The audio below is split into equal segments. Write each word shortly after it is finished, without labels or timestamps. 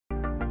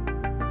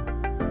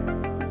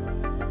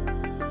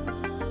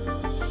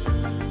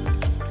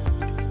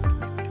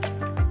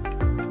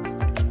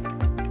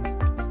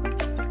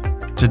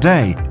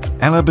Today,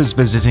 Elab is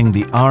visiting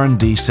the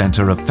R&D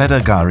Center of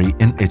Fedegari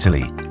in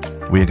Italy.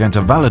 We are going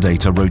to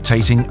validate a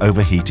rotating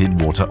overheated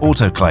water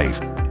autoclave.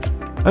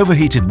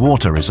 Overheated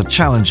water is a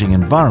challenging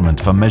environment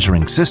for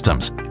measuring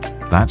systems.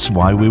 That's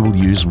why we will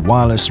use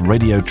wireless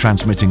radio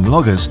transmitting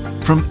loggers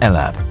from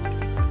Elab.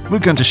 We're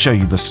going to show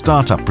you the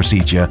startup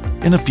procedure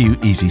in a few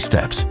easy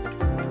steps.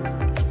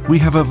 We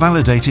have a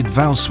validated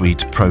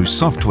ValSuite Pro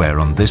software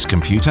on this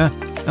computer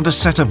and a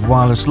set of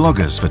wireless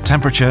loggers for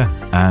temperature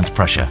and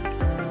pressure.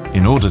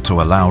 In order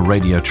to allow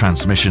radio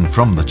transmission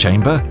from the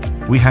chamber,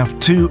 we have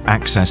two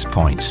access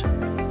points,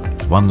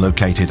 one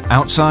located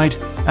outside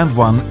and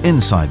one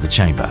inside the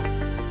chamber.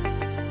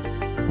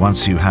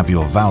 Once you have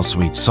your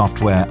ValSuite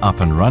software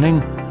up and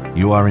running,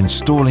 you are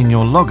installing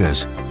your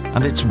loggers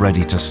and it's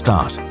ready to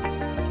start.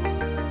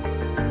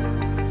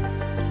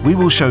 We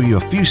will show you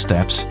a few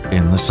steps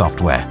in the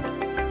software.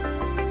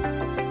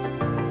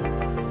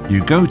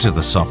 You go to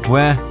the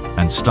software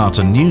and start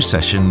a new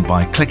session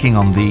by clicking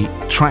on the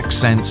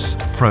TrackSense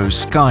Pro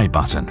Sky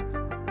button.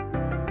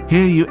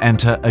 Here you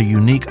enter a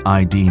unique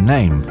ID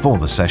name for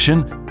the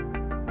session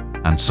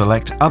and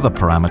select other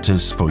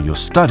parameters for your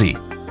study,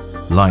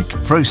 like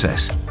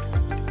process.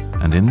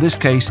 And in this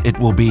case it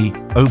will be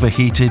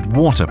Overheated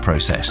Water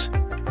Process,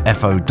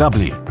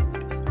 FOW.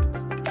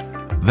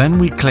 Then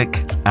we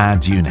click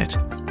Add Unit,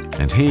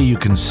 and here you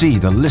can see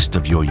the list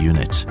of your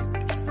units.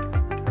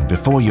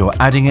 Before you're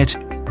adding it,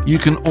 you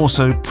can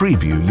also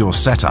preview your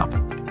setup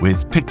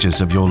with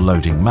pictures of your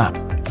loading map.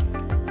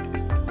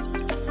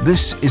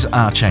 This is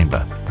our chamber.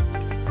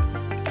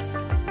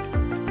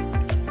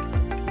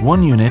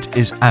 One unit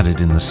is added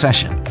in the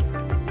session.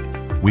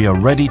 We are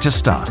ready to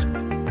start.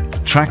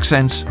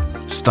 TrackSense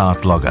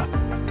Start Logger.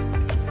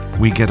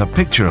 We get a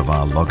picture of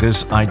our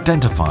loggers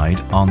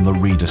identified on the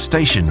reader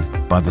station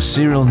by the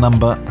serial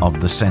number of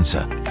the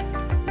sensor.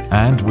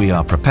 And we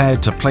are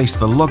prepared to place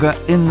the logger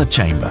in the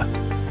chamber.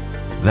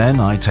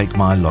 Then I take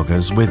my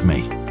loggers with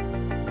me.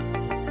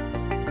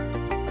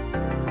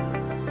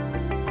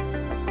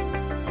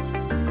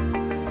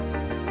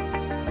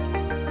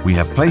 We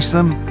have placed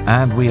them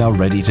and we are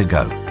ready to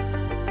go.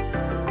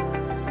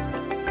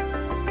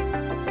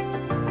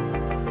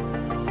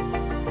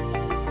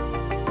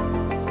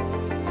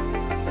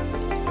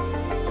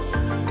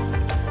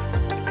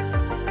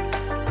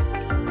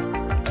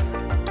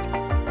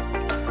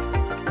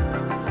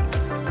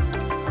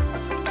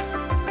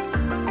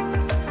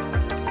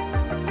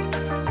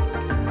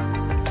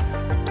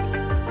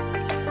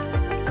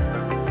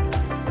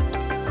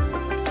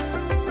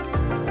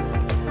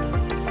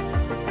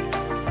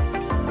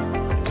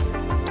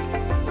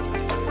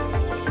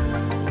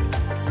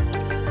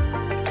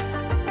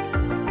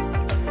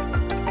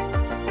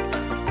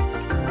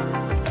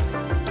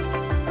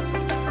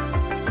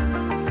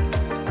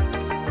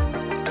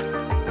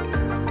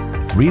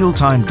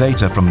 Real-time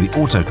data from the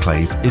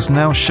autoclave is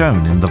now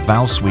shown in the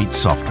ValSuite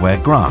software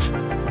graph.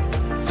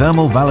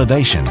 Thermal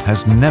validation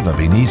has never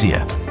been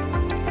easier.